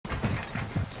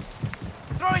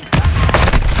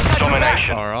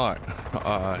Domination. Alright,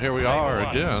 here we are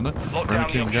again.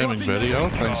 RemyKeene Gaming video.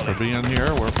 Thanks for being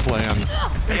here. We're playing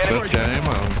this game.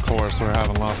 Of course, we're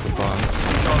having lots of fun.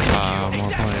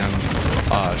 We're playing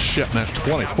Shipment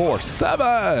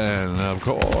 24/7, of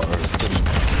course. And,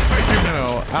 you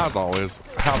know, as always,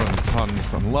 having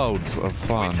tons and loads of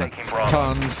fun.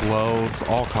 Tons, loads,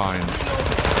 all kinds.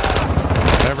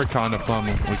 Every kind of fun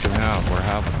we can have, we're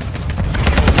having.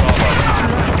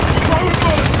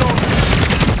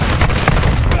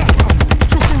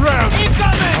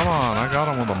 Come on, I got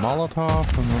him with a Molotov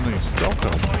and then he still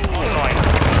killed me.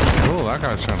 Oh, that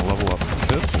guy's trying to level up some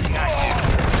pistols.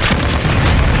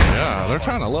 Yeah, they're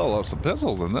trying to level up some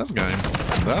pistols in this game.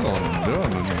 That's what I'm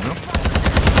doing, you know?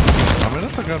 I mean,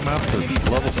 it's a good map to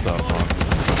level stuff on.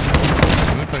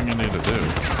 Anything you need to do.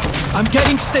 I'm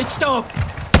getting stitched up!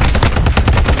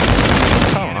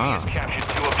 Come on.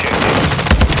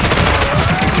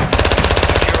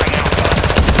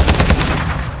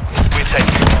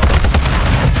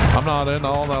 I'm not into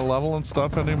all that leveling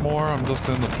stuff anymore. I'm just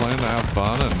into playing to have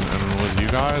fun and with you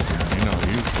guys. And, you know,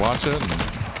 you watch it and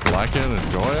like it,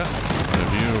 enjoy it. And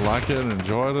if you like it and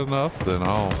enjoy it enough, then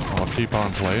I'll keep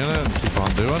on playing it and keep on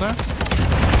doing it.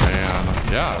 And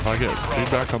yeah, if I get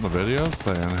feedback on the videos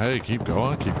saying, hey, keep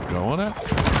going it and doing it,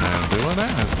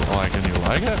 it's like, and you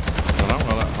like it, then I'm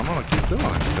gonna keep doing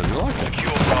it because you like it.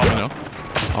 You know,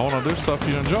 I want to do stuff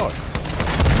you enjoy. I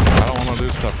don't want to do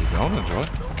stuff you don't enjoy. You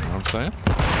know what I'm saying?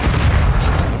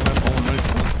 That only makes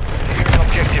sense.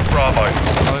 Objective Bravo.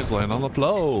 Oh, he's laying on the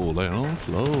floor. Laying on the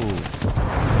floor.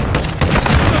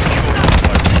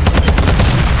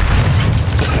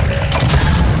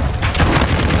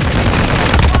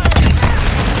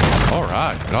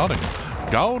 Alright, got him.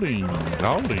 Got him.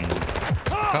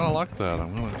 Kinda like that.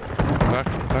 I'm gonna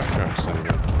backtrack, save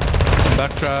it.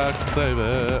 Backtrack, save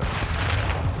it.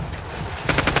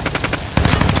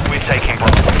 We're taking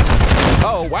Bravo.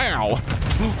 Oh, wow.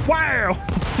 Wow.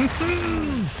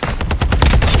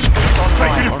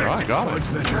 Alright, got him.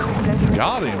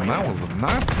 Got him. That was a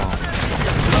nice bomb.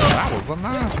 That was a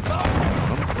nice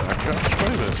bomb. Backtrack,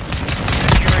 save it.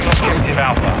 Securing objective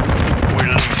Alpha. We're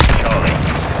losing Charlie.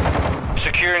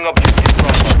 Securing objective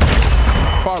Bravo.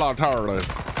 Fallout Tower.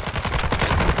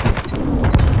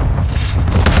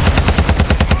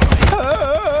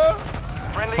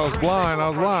 I was blind, I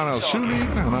was shooting,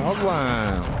 and I was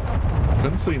blind.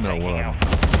 Couldn't see no one.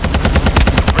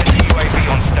 Friendly UAV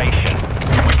on station.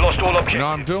 We've lost all objectives. You know,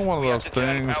 I'm doing one of those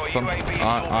things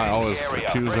I always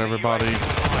accuse everybody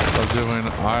of doing.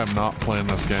 I am not playing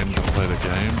this game to play the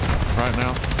game right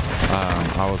now.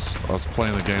 I was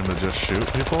playing the game to just shoot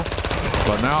people.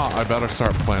 But now I better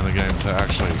start playing the game to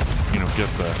actually, you know,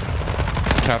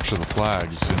 capture the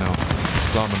flags, you know,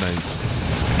 dominate.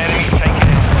 Enemy taking it.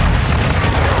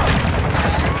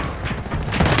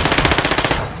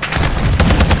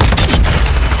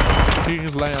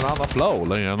 He's laying on the floor,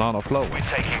 laying on the floor. We're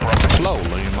taking Bravo.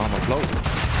 Laying on the floor.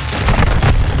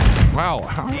 Wow,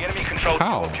 how? The enemy controls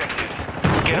How? all objectives.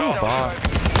 Get on.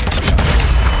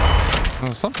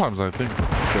 Sometimes I think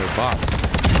they're bots.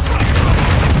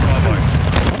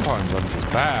 Sometimes I'm just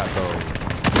bad, though.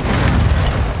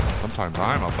 Sometimes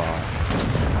I'm a bot.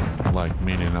 Like,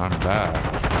 meaning I'm bad.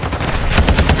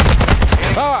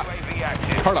 Ah! UAV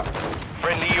active. Hold up.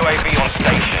 Friendly UAV on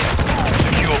station.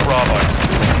 Secure Bravo.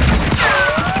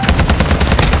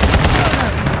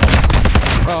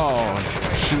 Oh,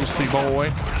 shoesty boy.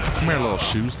 Come here, little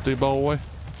shoesty boy.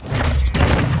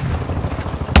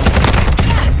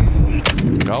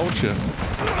 Gotcha.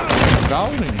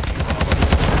 Got him.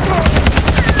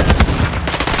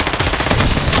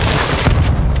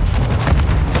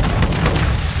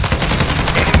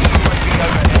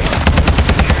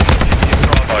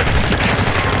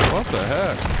 What the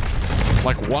heck?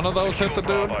 Like one of those hit the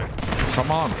dude? Come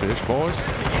on, fish boys.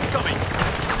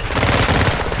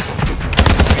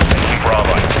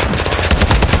 Bravo.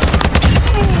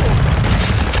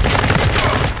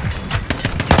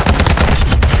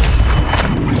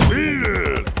 Eat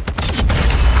it!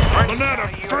 Banana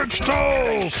French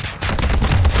toast!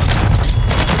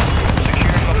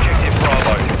 Securing objective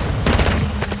Bravo.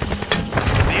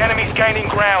 The enemy's gaining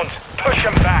ground. Push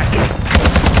them back.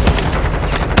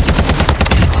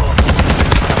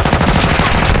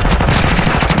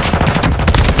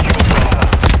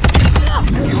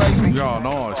 Yeah,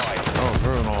 nice. That was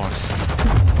very nice.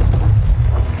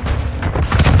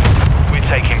 We're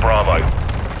taking Bravo.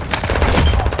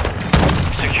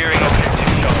 Securing objective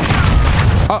Charlie.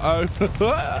 Uh-oh.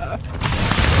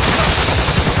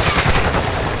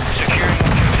 Securing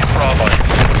objective Bravo.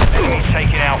 Enemy's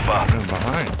taking Alpha. And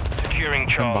behind. Securing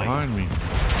Come Charlie. behind me.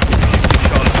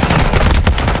 Charlie.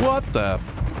 What the?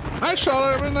 I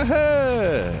shot him in the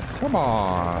head. Come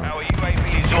on. Our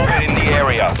UAV is orbiting the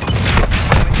area.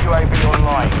 Friendly UAV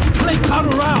online. Play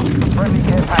cover out! Friendly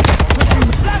care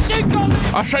package. Flash incoming!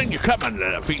 I seen you coming,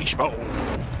 little fishbowl.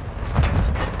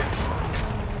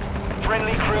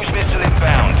 Friendly cruise missile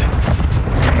inbound.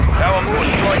 Our more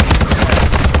strike.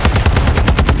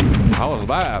 That was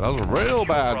bad. That was real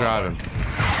bad driving.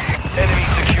 Enemy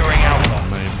securing Alpha.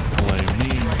 Blame me.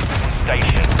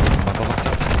 Station.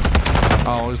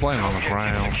 Oh, he's laying on the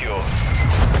ground. Secure.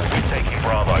 We're taking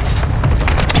Bravo.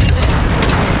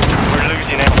 We're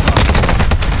losing Alpha.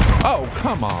 Oh,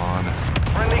 come on.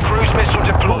 Friendly cruise missile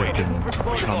deployed.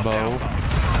 Freaking Chumbo.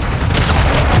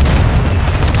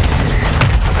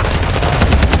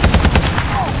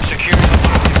 Securing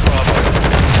objective Bravo.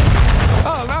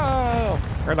 Oh,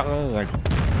 no.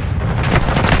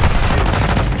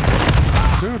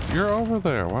 Dude, you're over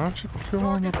there. Why don't you kill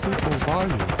on the people by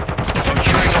you?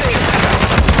 Securing objective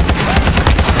Alpha.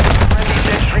 Friendly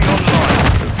sentry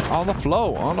online. On the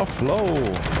flow, on the flow.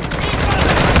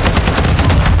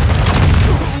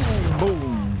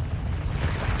 Boom.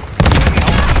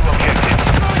 Objective.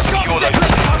 Secure those.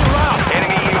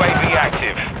 Enemy UAV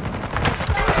active.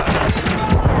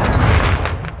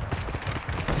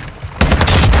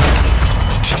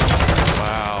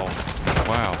 Wow.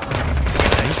 Wow.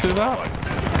 Did you see that?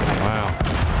 Wow.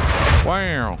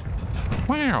 Wow.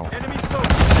 Wow.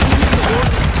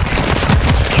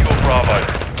 Secure Bravo.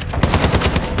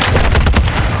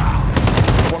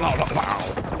 Wow.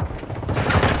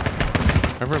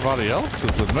 Everybody else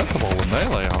is invincible when they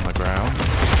lay on the ground.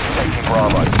 Taking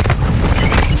Bravo.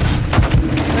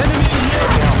 Enemy in here!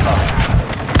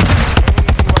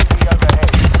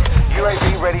 UAV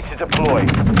ready to deploy.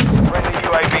 Friendly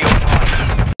UAV online.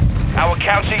 Our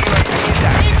counter UAV is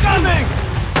active. Incoming!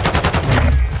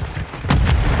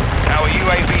 Our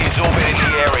UAV is orbiting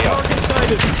the area. Target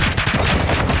sighted!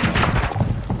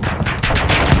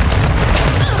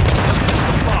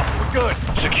 We're good!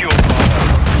 Secure Bravo.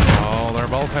 Oh, they're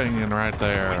both hanging right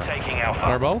there. Taking Alpha.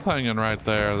 They're both hanging right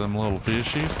there, them little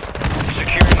fishies.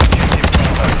 Securing objective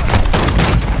Bravo.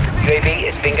 UAV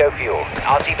is bingo fuel.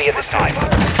 RTB at this time.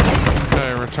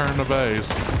 Okay, return to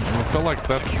base. I feel like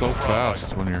that's so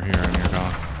fast when you're here and you're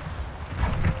gone.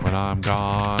 When I'm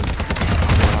gone.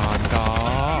 When I'm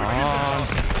gone.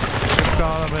 It's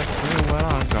gonna miss me when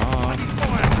I'm gone.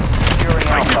 Securing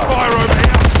Alpha. Fire over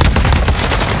here!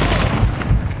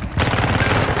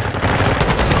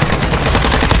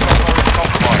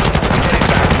 Compromised. Get it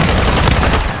back.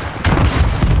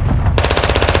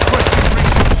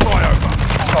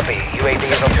 Copy. UAV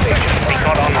is observation.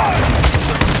 Recon on high.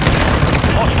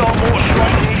 Hostile mortar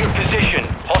strike near your position.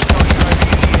 Hostile UAV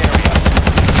in the area.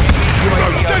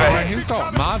 UAV Man, overhead. you got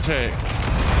magic.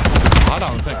 I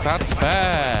don't think that's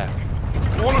fair.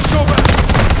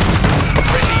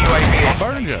 Friendly UAV I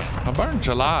burned you. I burned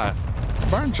your life. I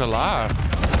burned your life.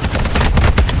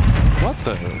 What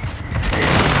the?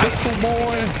 Pistol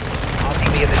boy?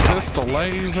 RTB at this time. Pistol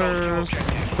lasers?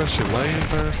 Fishy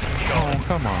lasers? Oh,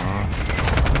 come on.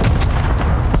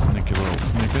 Sneaky little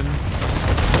sneaking.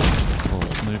 Little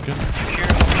sneaking. Securing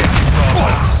objective Bravo.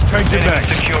 Changing Enemy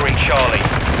backs. securing Charlie.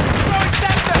 Throwing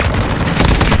sensor!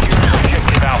 Securing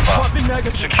objective Alpha. Swapping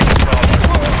negative. Secure Bravo.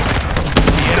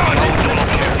 The enemy holds all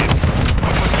objectives.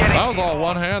 We're getting That was all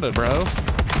one-handed, bros.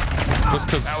 Just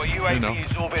because, Our you UAV know,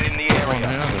 is orbiting the area.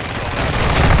 one-handed.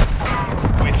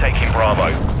 We're taking Bravo.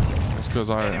 Just because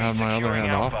I had my other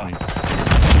hand off me.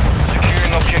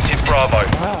 Securing objective Bravo.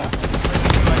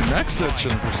 My neck's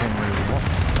itching for some reason. What?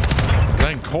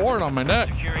 Dang cord on my neck.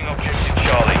 Securing objective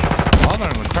Charlie.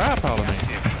 Bothering the crap out of me.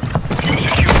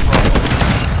 Secure Bravo.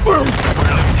 We're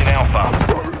losing Alpha.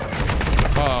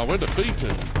 We're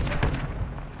defeated.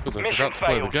 Because I Mission forgot to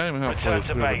play the failed. game and halfway Return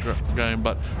to through the game.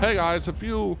 But hey guys, if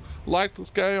you like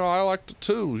this game, I liked it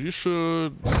too. You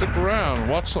should stick around and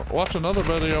watch another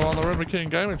video on the RemyKeene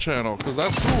gaming channel, because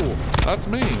that's cool. That's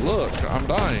me. Look, I'm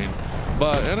dying.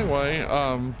 But anyway,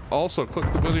 also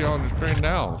click the video on your screen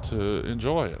now to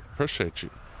enjoy it. Appreciate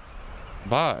you.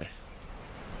 Bye.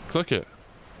 Click it.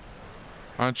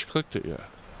 Why haven't you clicked it yet?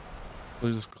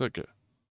 Please just click it.